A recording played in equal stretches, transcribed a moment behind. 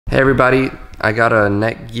Hey everybody, I got a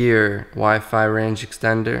netgear Wi-Fi range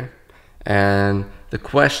extender, and the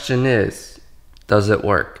question is, does it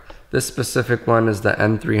work? This specific one is the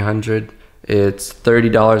N300. It's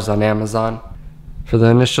 $30 on Amazon. For the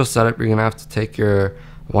initial setup, you're gonna have to take your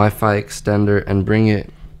Wi-Fi extender and bring it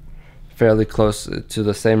fairly close to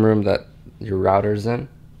the same room that your router's in.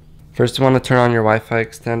 First, you want to turn on your Wi-Fi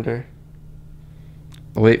extender.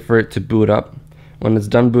 Wait for it to boot up. When it's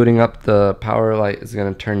done booting up, the power light is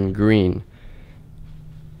going to turn green.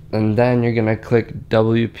 And then you're going to click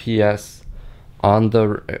WPS on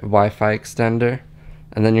the Wi-Fi extender.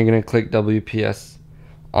 And then you're going to click WPS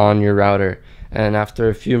on your router. And after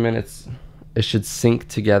a few minutes, it should sync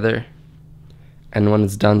together. And when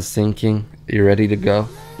it's done syncing, you're ready to go.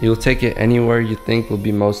 You'll take it anywhere you think will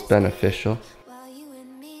be most beneficial.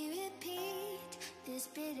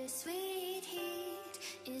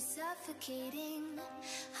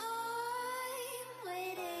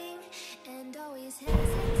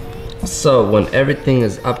 So when everything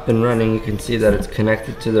is up and running, you can see that it's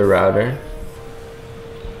connected to the router,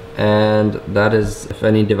 and that is if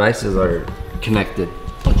any devices are connected,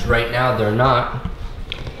 which right now they're not.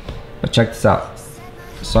 But check this out.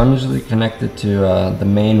 So I'm usually connected to the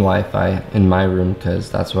main Wi-Fi in my room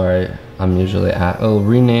because that's where I'm usually at. It'll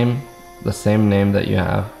rename the same name that you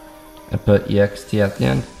have and put EXT at the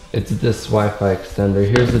end. It's this Wi-Fi extender.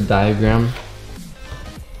 Here's the diagram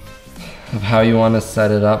of how you want to set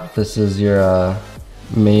it up. This is your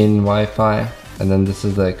main Wi-Fi, and then this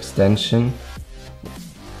is the extension.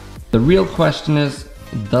 The real question is,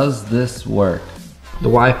 does this work? The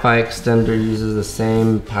Wi-Fi extender uses the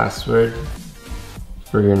same password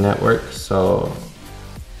for your network, so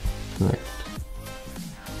connect.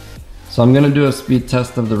 So I'm gonna do a speed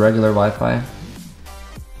test of the regular Wi-Fi.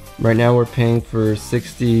 Right now we're paying for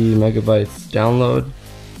 60 megabytes download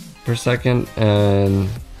per second and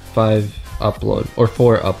 5 upload, or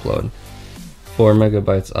 4 upload, 4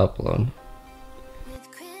 megabytes upload.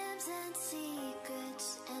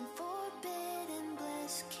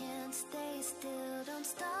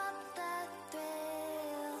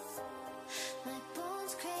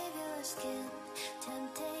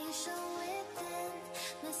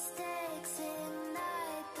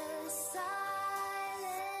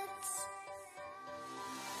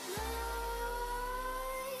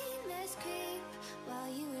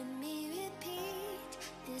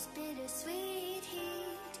 Bittersweet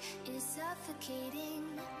heat is suffocating.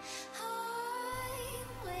 I'm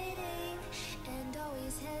waiting and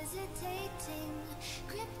always hesitating.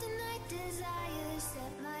 Kryptonite desires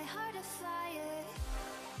set my heart afire.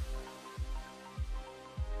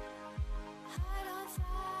 Heart on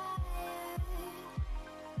fire.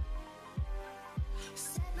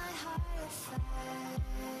 Set my heart afire.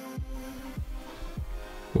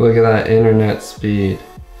 Look at that internet speed.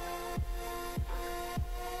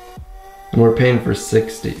 And we're paying for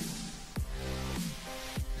 60.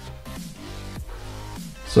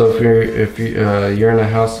 So if you're in a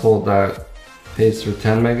household that pays for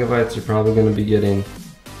 10 megabytes, you're probably going to be getting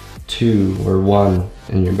 2 or 1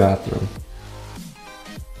 in your bathroom.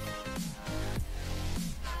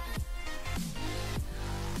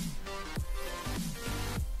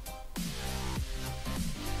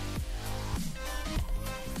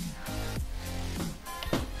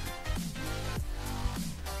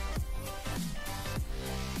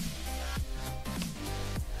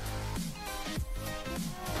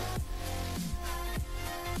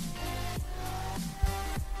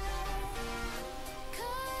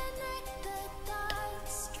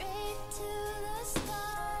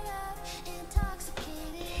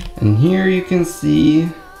 And here you can see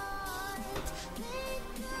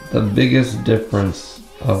the biggest difference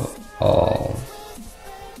of all.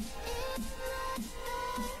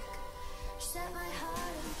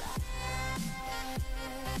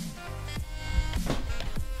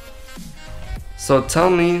 So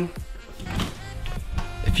tell me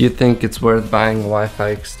if you think it's worth buying a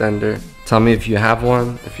Wi-Fi extender. Tell me if you have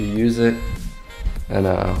one, if you use it, and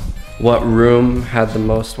what room had the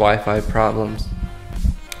most Wi-Fi problems.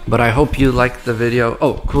 But I hope you liked the video.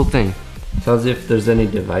 Oh, cool thing. Tells you if there's any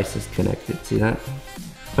devices connected. See that?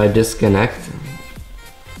 If I disconnect,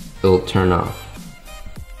 it'll turn off.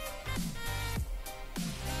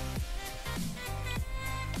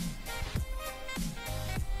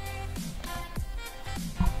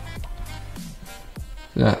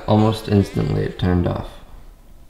 Yeah, almost instantly it turned off.